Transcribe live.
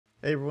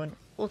Hey everyone,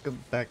 welcome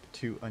back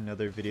to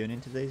another video, and in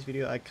today's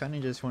video I kind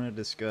of just want to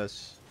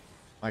discuss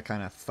my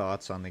kind of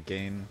thoughts on the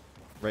game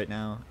right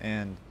now,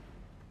 and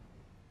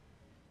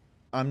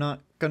I'm not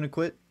gonna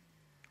quit.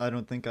 I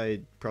don't think I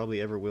probably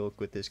ever will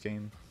quit this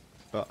game,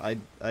 but I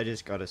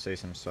just gotta say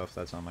some stuff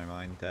that's on my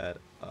mind that,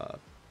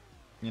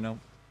 you know,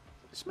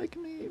 it's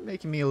making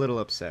me a little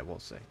upset, we'll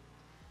say.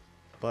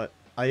 But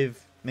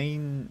I've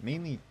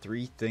mainly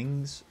three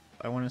things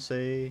I want to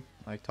say,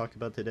 talk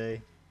about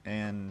today,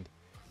 and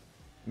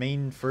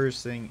main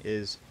first thing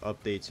is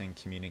updates and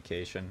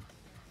communication.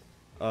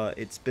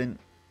 It's been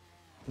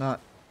not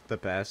the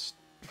best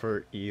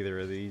for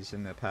either of these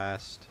in the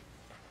past.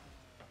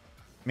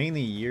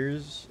 Mainly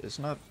years, it's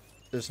not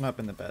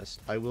been the best.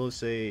 I will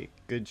say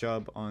good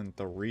job on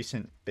the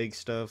recent big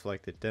stuff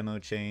like the demo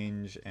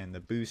change and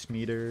the boost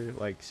meter,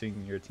 like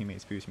seeing your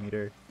teammates boost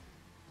meter.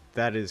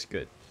 That is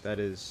good.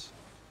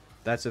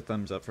 That's a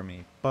thumbs up for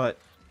me. But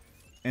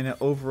in an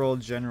overall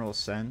general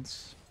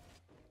sense,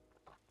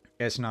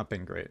 it's not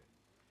been great.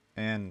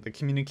 And the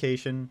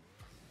communication,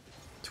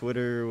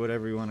 Twitter,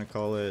 whatever you want to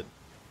call it,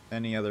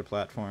 any other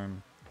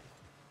platform,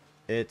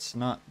 it's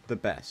not the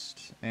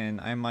best.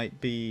 And I might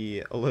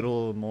be a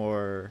little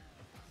more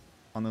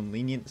on the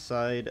lenient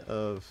side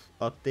of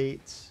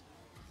updates,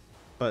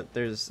 but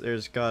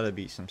there's gotta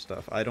be some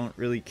stuff. I don't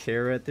really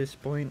care at this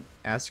point.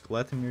 Ask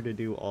Lethamir to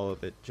do all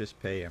of it, just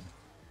pay him.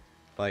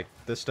 Like,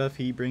 the stuff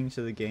he brings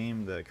to the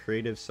game, the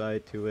creative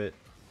side to it,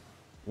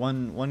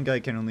 one guy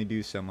can only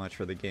do so much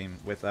for the game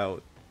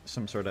without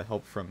some sort of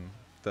help from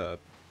the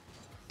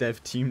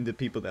dev team, the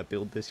people that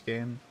build this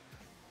game.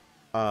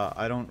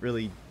 I don't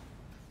really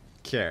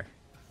care,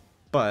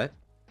 but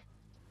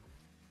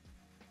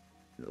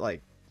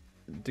like,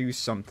 do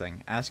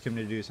something. Ask him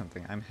to do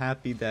something. I'm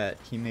happy that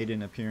he made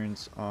an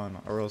appearance on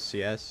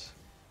RLCS.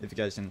 If you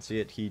guys didn't see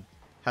it, he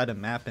had a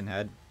map and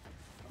had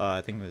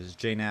I think it was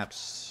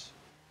JNaps,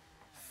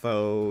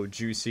 Foe,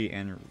 Juicy,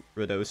 and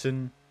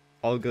Radosin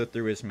all go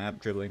through his map,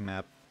 dribbling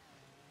map.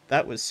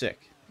 That was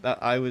sick.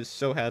 That I was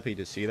so happy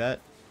to see that,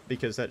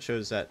 because that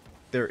shows that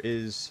there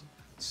is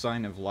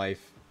sign of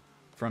life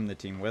from the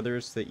team, whether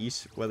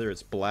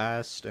it's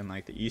Blast and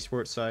like the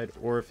esports side,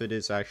 or if it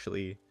is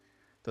actually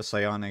the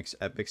Psionics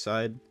Epic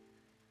side.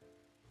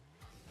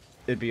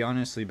 It'd be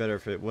honestly better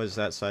if it was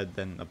that side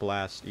than the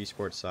Blast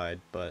esports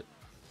side, but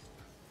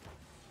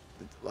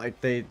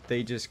like they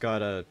just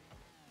gotta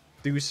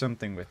do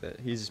something with it.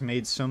 He's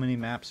made so many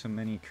maps, so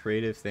many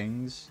creative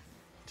things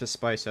to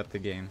spice up the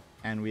game,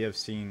 and we have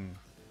seen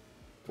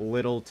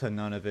little to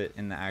none of it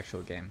in the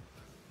actual game.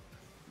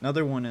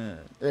 Another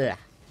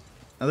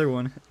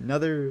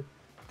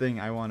thing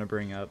I want to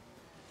bring up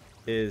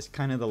is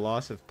kind of the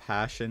loss of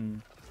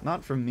passion.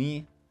 Not from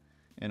me,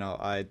 you know,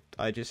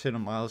 I just hit a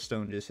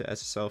milestone, just hit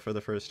SSL for the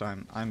first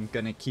time. I'm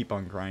gonna keep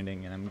on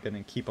grinding, and I'm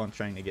gonna keep on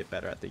trying to get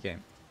better at the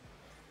game.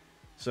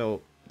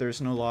 So there's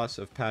no loss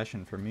of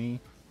passion for me.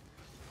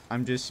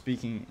 I'm just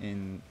speaking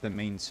in the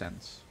main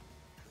sense.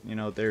 You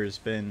know,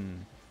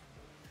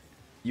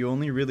 you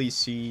only really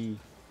see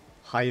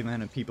high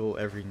amount of people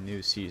every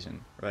new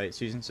season, right?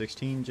 Season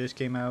 16 just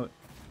came out,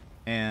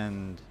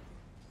 and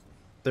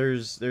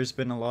there's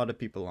been a lot of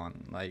people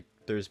on. Like,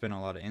 there's been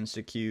a lot of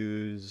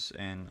insta-queues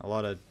and a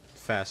lot of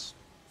fast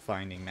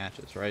finding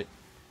matches, right?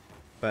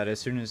 But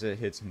as soon as it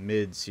hits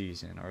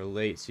mid-season or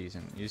late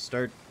season,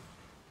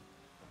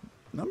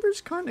 numbers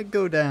kind of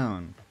go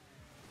down.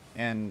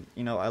 And,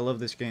 you know, I love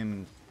this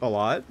game a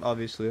lot,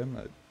 obviously. I'm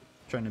not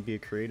trying to be a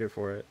creator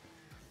for it.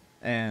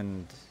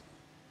 And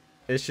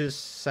it's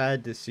just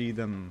sad to see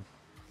them,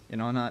 you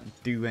know, not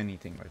do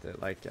anything with it.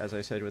 Like, as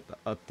I said, with the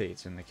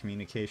updates and the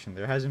communication,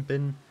 there hasn't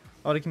been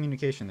a lot of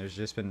communication. There's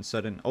just been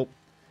sudden, oh,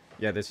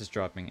 yeah, this is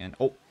dropping, and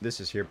oh, this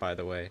is here, by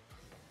the way.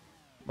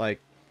 Like,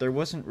 there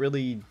wasn't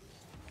really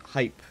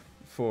hype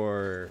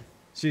for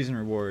season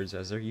rewards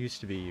as there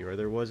used to be, or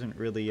there wasn't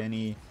really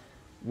any,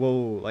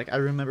 whoa, like, I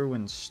remember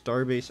when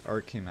Starbase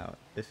Arc came out,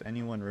 if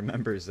anyone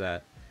remembers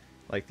that,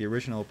 like, the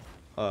original,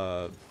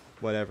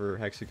 whatever,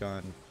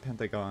 hexagon,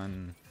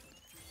 pentagon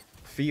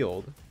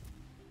field.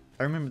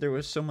 I remember there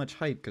was so much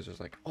hype, because it was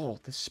like, oh,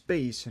 the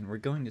space, and we're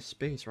going to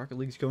space, Rocket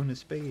League's going to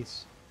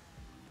space.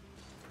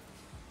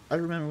 I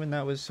remember when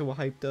that was so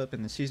hyped up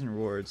in the season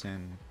rewards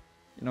and,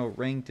 you know,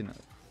 ranked, and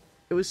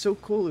it was so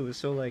cool. It was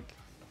so like,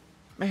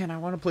 man, I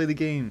want to play the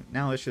game.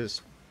 Now it's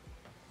just,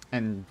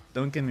 and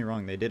don't get me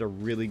wrong, they did a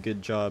really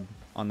good job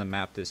on the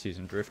map this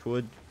season.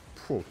 Driftwood,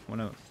 whew,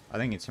 I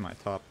think it's in my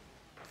top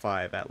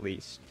 5 at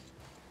least.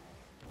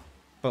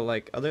 But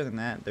like, other than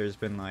that, there's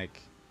been like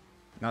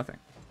nothing.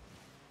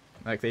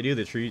 Like, they do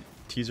the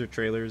teaser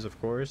trailers, of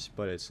course,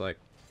 but it's like,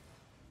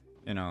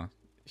 you know,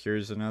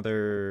 here's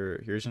another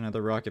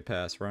rocket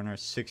pass. We're on our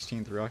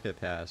 16th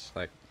rocket pass.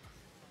 Like,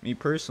 me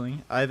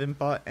personally, I haven't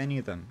bought any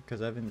of them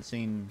because I haven't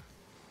seen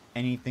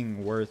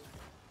anything worth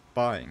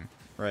buying,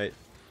 right?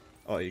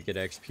 Oh, you get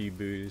XP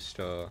boost.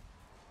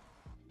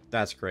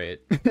 That's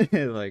great.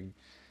 Like,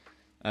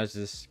 that's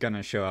just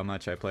gonna show how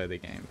much I play the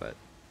game, but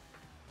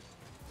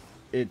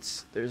I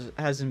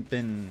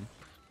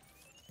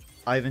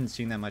haven't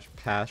seen that much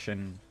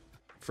passion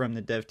from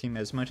the dev team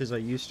as much as I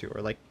used to,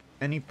 or like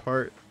any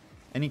part,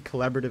 any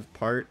collaborative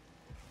part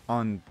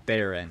on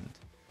their end.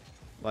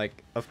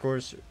 Like, of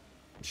course,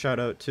 shout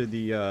out to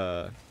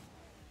the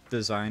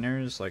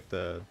designers, like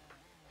the,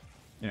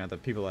 you know, the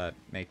people that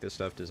make this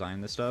stuff,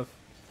 design this stuff.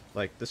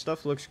 Like, the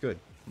stuff looks good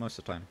most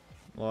of the time.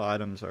 Well,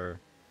 items are,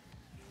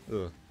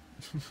 ugh.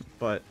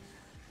 But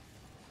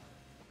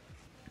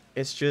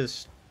it's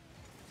just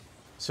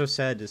so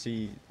sad to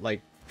see,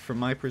 like, from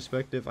my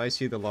perspective, I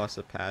see the loss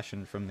of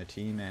passion from the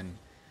team, and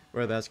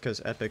whether that's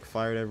because Epic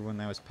fired everyone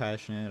that was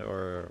passionate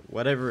or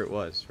whatever it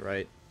was,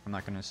 right? I'm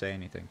not going to say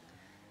anything.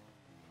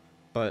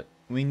 But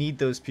we need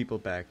those people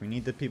back. We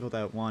need the people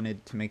that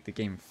wanted to make the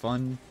game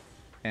fun.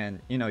 And,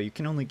 you know, you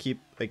can only keep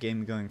a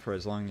game going for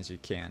as long as you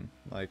can.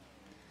 Like,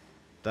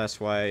 that's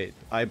why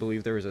I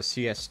believe there was a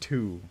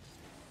CS2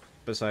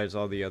 besides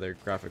all the other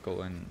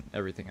graphical and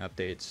everything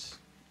updates.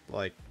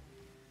 Like,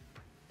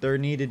 there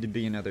needed to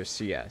be another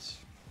CS,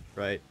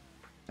 right?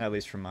 At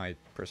least from my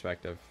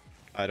perspective.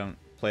 I don't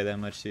play that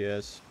much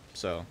CS,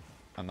 so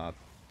I'm not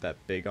that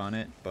big on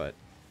it, but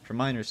from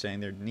my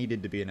understanding, there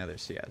needed to be another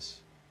CS.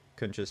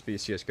 Couldn't just be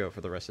CSGO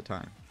for the rest of the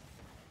time.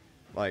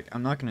 Like,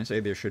 I'm not going to say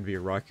there should be a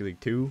Rocket League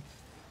 2,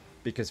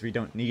 because we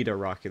don't need a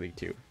Rocket League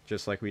 2,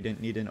 just like we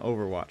didn't need an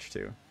Overwatch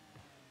 2.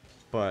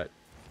 But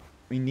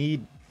we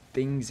need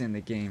things in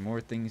the game,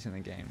 more things in the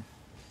game.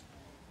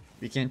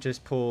 We can't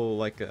just pull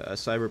like a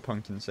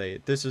Cyberpunk and say,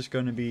 this is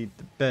going to be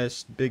the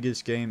best,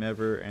 biggest game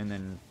ever, and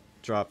then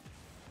drop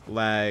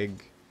lag,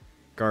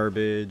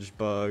 garbage,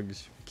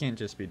 bugs. We can't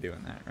just be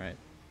doing that, right?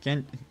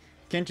 Can't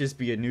just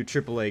be a new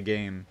AAA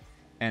game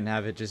and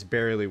have it just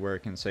barely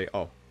work and say,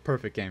 oh,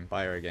 perfect game,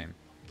 buy our game.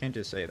 Can't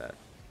just say that.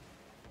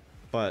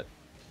 But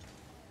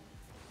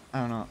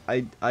I don't know.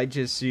 I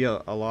just see a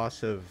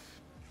loss of,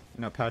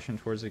 you know, passion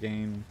towards the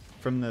game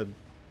from the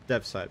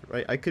dev side,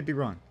 right? I could be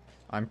wrong.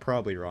 I'm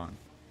probably wrong.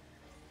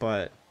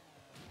 But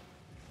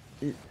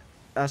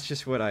that's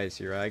just what I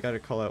see, right? I gotta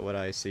call out what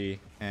I see,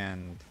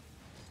 and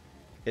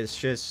it's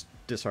just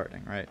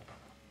disheartening, right?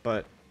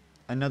 But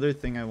another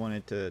thing I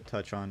wanted to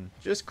touch on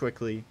just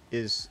quickly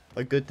is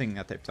a good thing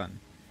that they've done.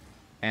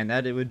 And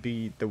that it would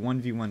be the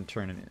 1v1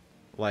 tournament.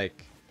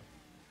 Like,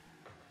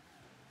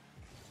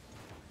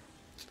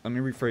 let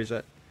me rephrase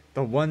that.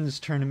 The ones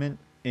tournament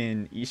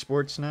in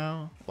esports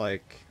now,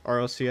 like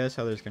RLCS,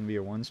 how there's going to be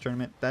a ones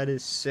tournament, that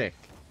is sick.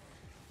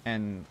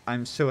 And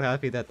I'm so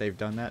happy that they've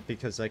done that,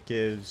 because that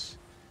gives,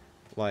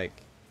 like,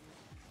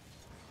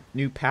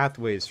 new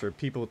pathways for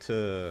people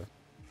to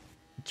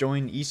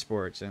join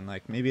esports. And,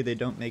 like, maybe they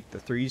don't make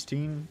the threes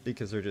team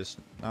because they're just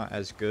not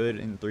as good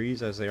in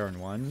threes as they are in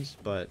ones,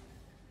 but,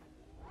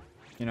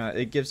 you know,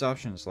 it gives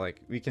options. Like,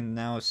 we can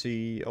now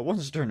see a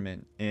ones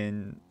tournament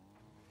in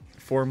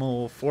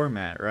formal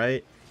format,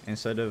 right?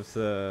 Instead of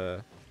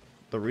the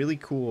really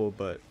cool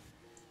but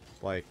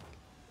like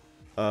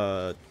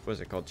what's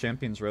it called,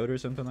 Champions Road or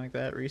something like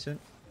that recent.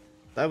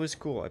 That was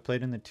cool. I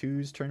played in the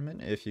twos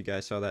tournament. If you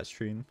guys saw that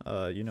stream,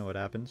 you know what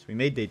happens. We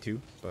made day 2,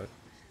 but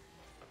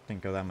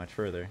didn't go that much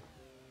further.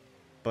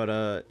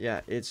 But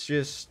yeah, it's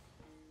just,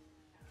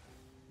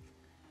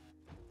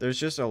 there's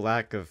just a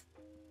lack of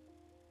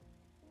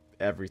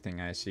everything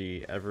I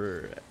see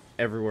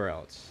everywhere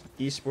else.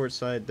 Esports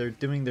side, they're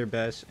doing their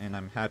best, and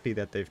I'm happy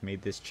that they've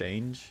made this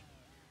change.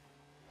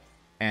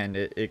 And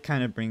it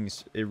kind of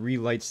brings, it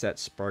relights that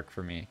spark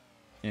for me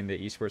in the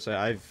esports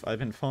side. I've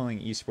been following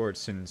esports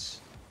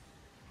since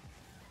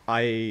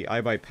I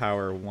by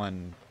Power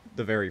won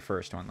the very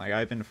first one. Like,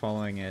 I've been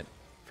following it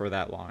for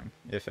that long,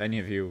 if any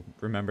of you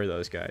remember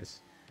those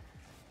guys.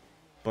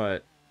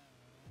 But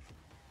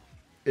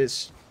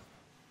it's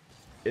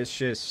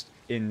just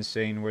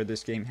insane where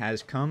this game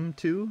has come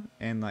to,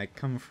 and like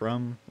come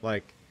from.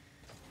 Like,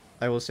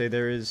 I will say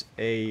there is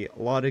a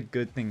lot of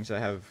good things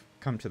that have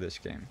come to this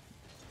game.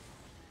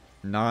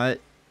 Not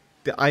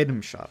the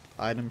item shop.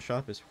 The item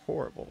shop is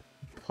horrible,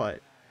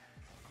 but,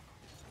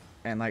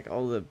 and like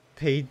all the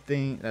paid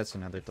thing, that's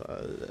another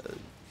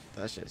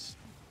that's just,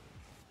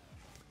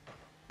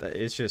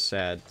 it's just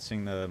sad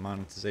seeing the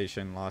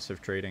monetization, loss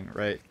of trading,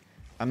 right?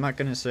 I'm not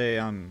gonna say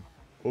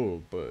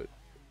but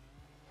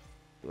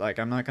like,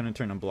 I'm not gonna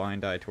turn a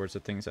blind eye towards the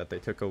things that they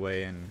took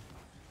away and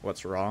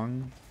what's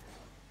wrong,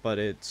 but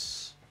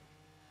it's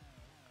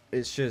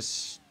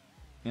just,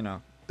 you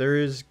know, there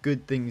is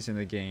good things in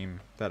the game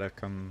that have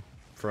come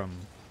from,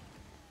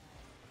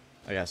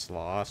 I guess,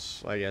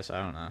 loss. I guess,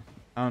 I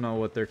don't know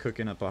what they're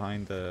cooking up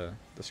behind the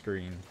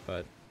screen,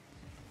 but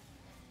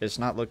it's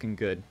not looking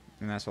good,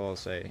 and that's all I'll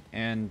say.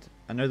 And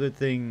another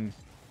thing,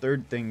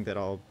 third thing that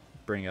I'll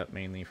bring up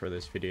mainly for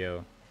this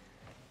video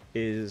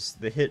is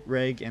the hit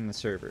reg and the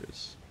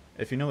servers.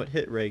 If you know what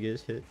hit reg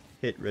is,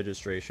 hit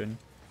registration,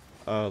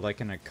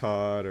 like in a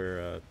COD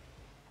or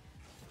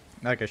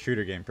like a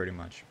shooter game pretty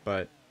much,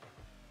 but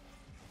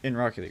in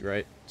Rocket League,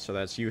 right? So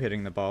that's you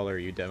hitting the ball or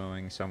you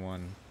demoing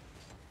someone,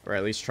 or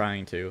at least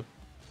trying to,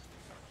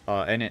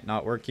 and it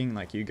not working,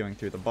 like you going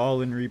through the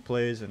ball in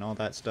replays and all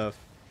that stuff.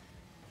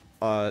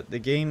 The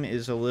game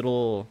is a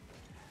little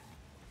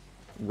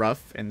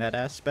rough in that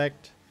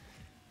aspect,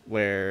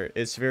 where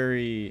it's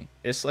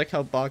like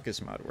how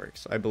Bakkesmod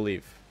works, I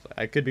believe.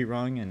 I could be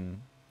wrong,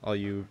 and all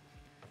you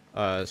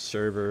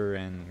server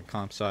and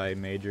comp sci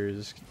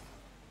majors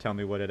tell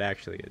me what it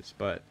actually is,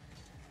 but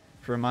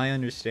from my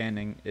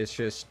understanding, it's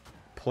just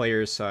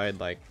player side.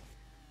 Like,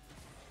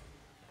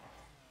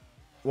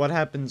 what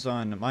happens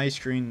on my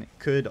screen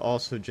could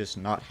also just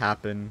not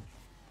happen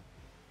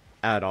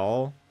at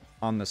all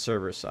on the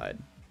server side,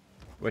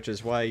 which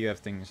is why you have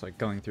things like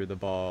going through the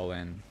ball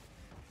and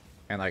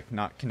like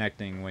not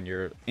connecting when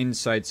you're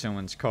inside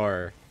someone's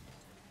car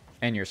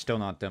and you're still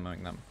not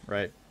demoing them,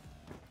 right?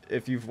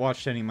 If you've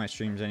watched any of my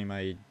streams, any of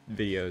my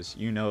videos,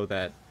 you know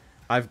that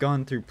I've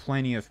gone through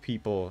plenty of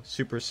people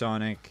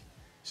supersonic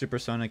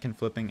and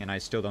flipping, and I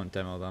still don't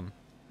demo them.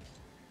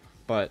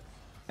 But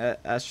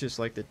that's just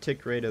like the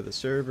tick rate of the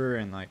server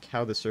and like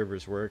how the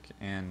servers work.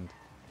 And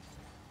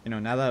you know,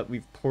 now that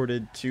we've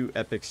ported to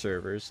Epic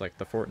servers, like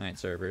the Fortnite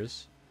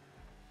servers,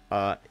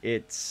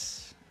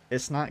 it's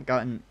not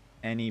gotten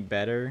any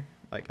better.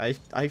 Like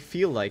I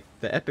feel like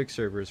the Epic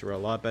servers were a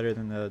lot better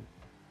than the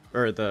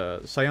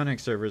Psionic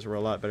servers were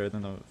a lot better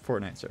than the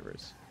Fortnite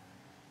servers.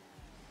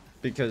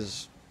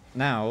 Because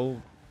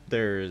now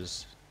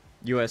there's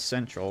US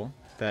Central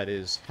that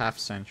is half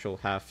Central,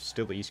 half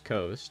still East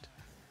Coast,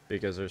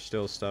 because there's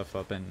still stuff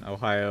up in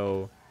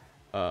Ohio,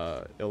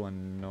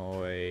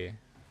 Illinois,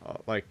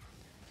 like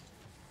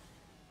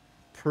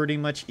pretty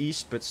much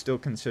East, but still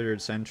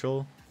considered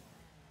Central.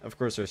 Of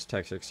course, there's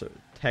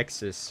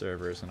Texas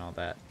servers and all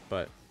that,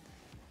 but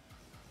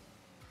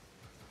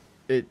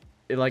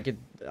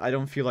I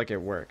don't feel like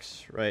it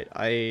works, right?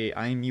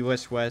 I'm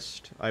US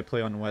West. I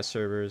play on West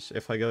servers.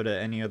 If I go to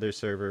any other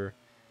server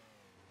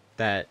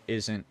that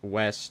isn't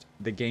West,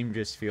 the game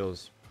just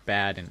feels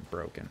bad and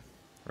broken,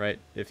 right?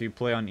 If you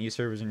play on East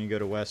servers and you go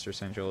to West or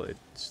Central,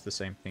 it's the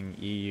same thing.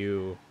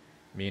 EU,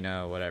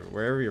 MENA, whatever.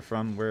 Wherever you're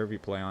from, wherever you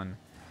play on.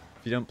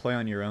 If you don't play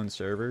on your own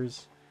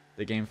servers,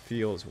 the game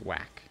feels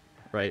whack,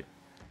 right?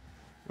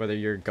 Whether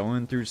you're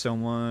going through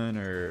someone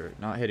or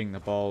not hitting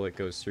the ball, it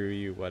goes through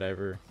you,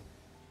 whatever.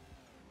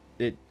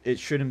 It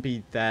shouldn't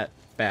be that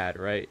bad,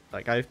 right?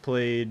 Like, I've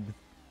played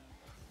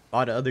a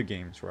lot of other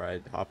games where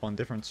I hop on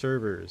different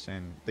servers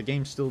and the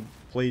game still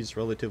plays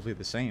relatively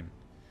the same.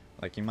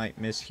 Like, you might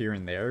miss here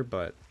and there,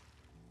 but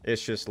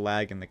it's just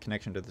lag in the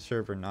connection to the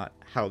server, not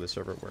how the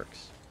server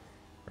works,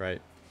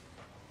 right?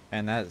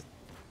 And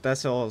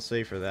that's all I'll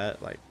say for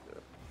that. Like,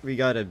 we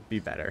gotta be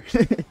better.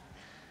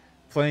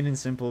 Plain and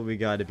simple, we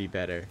gotta be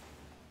better.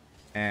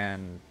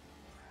 And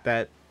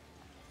that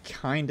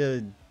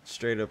kinda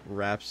straight up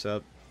wraps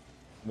up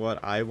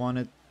what I want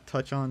to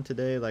touch on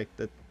today, like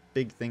the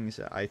big things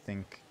that I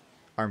think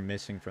are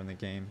missing from the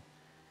game.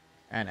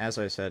 And as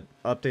I said,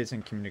 updates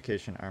and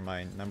communication are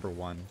my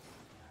 #1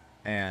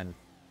 and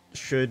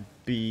should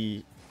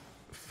be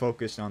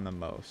focused on the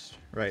most,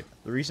 right?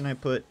 The reason I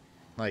put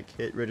like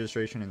hit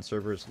registration and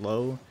servers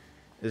low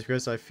is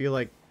because I feel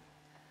like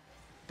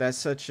that's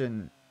such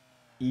an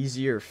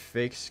easier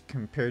fix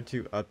compared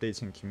to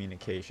updates and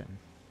communication,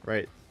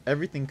 right?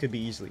 Everything could be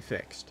easily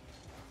fixed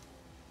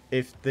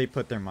if they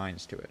put their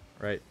minds to it,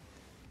 right?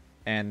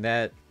 And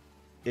that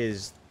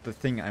is the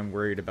thing I'm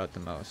worried about the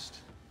most,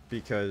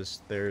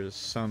 because there's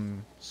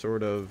some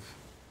sort of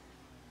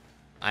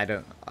I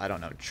don't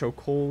know,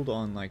 chokehold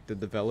on like the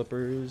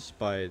developers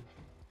by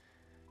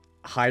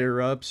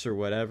higher ups or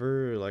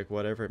whatever, like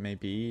whatever it may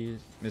be,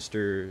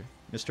 Mr.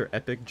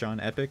 Epic, John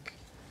Epic.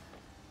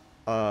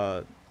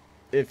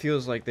 It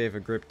feels like they have a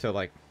grip to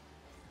like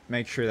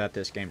make sure that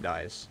this game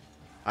dies.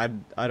 I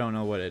don't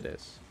know what it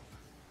is,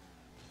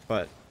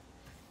 but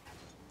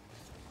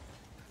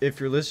if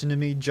you're listening to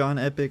me, John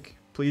Epic,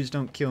 please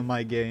don't kill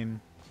my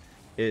game.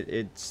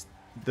 It's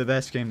the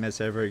best game that's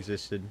ever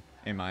existed,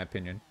 in my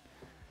opinion.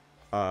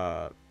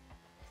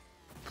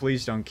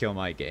 Please don't kill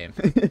my game.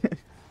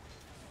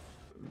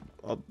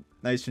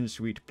 Nice and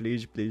sweet,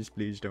 please, please,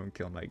 please don't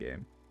kill my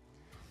game.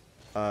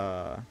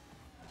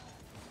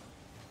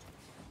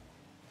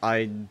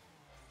 I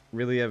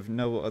really have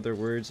no other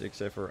words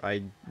except for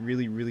I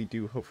really, really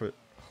do hope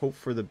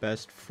for the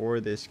best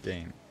for this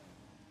game.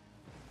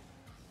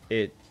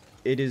 It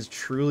is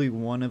truly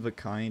one of a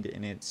kind,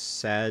 and it's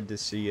sad to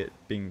see it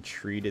being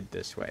treated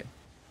this way.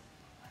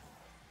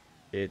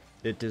 It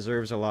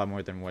deserves a lot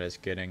more than what it's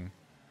getting.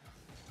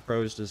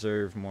 Pros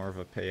deserve more of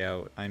a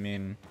payout. I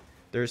mean,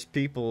 there's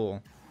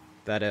people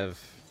that have,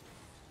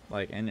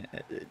 like,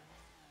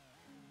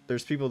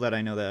 there's people that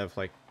I know that have,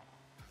 like,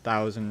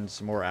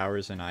 thousands more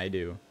hours than I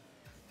do,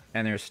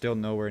 and they're still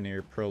nowhere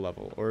near pro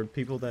level. Or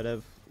people that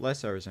have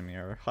less hours than me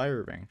are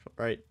higher ranked,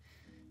 right?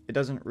 It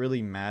doesn't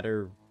really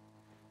matter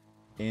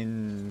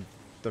in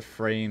the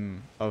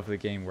frame of the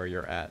game where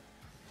you're at.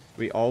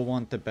 We all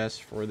want the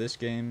best for this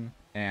game,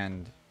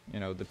 and you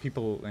know, the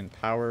people in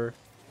power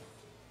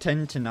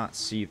tend to not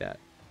see that.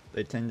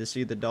 They tend to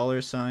see the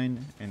dollar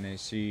sign and they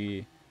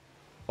see,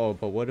 oh,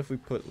 but what if we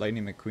put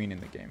Lightning McQueen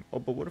in the game? Oh,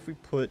 but what if we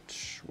put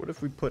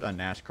a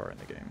NASCAR in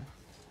the game?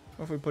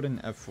 What if we put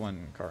an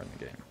F1 car in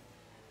the game?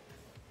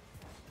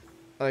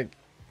 Like,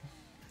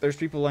 there's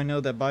people I know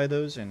that buy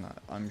those, and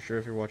I'm sure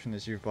if you're watching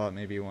this, you've bought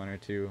maybe one or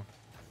two.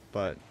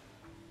 But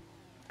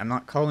I'm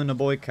not calling a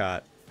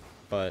boycott,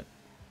 but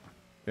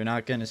you're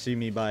not gonna see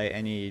me buy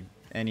any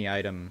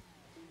item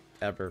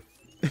ever.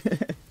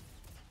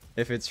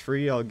 If it's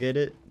free, I'll get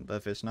it, but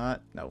if it's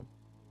not, no.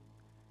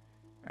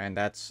 And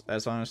that's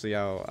honestly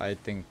how I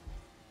think.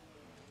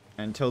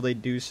 Until they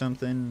do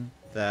something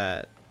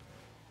that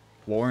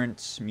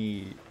warrants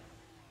me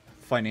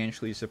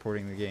financially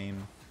supporting the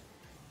game,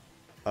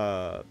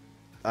 I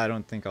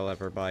don't think I'll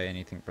ever buy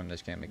anything from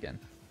this game again.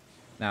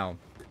 Now,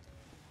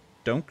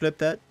 don't clip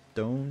that.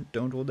 Don't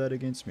hold that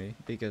against me,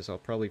 because I'll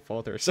probably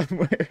falter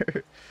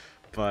somewhere.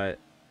 But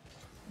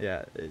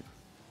yeah,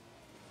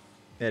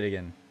 yet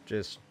again,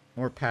 just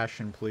more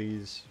passion,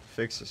 please.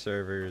 Fix the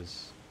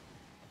servers.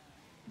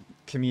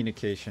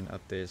 Communication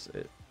updates.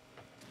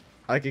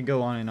 I could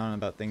go on and on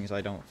about things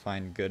I don't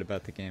find good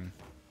about the game,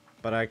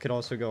 but I could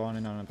also go on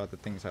and on about the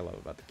things I love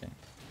about the game.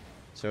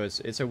 So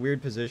it's a weird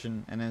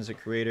position, and as a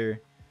creator,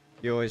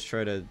 you always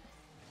try to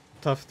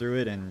tough through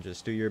it and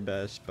just do your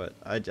best. But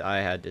I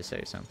had to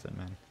say something,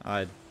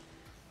 man.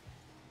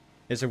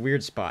 It's a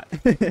weird spot,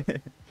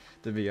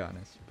 to be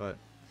honest. But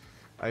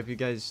I hope you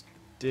guys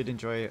did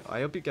enjoy.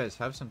 I hope you guys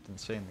have something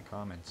to say in the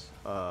comments.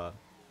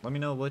 Let me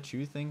know what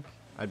you think.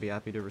 I'd be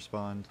happy to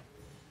respond.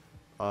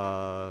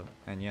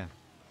 And yeah,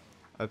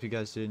 I hope you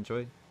guys did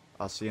enjoy.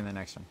 I'll see you in the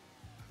next one.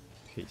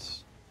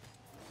 Peace.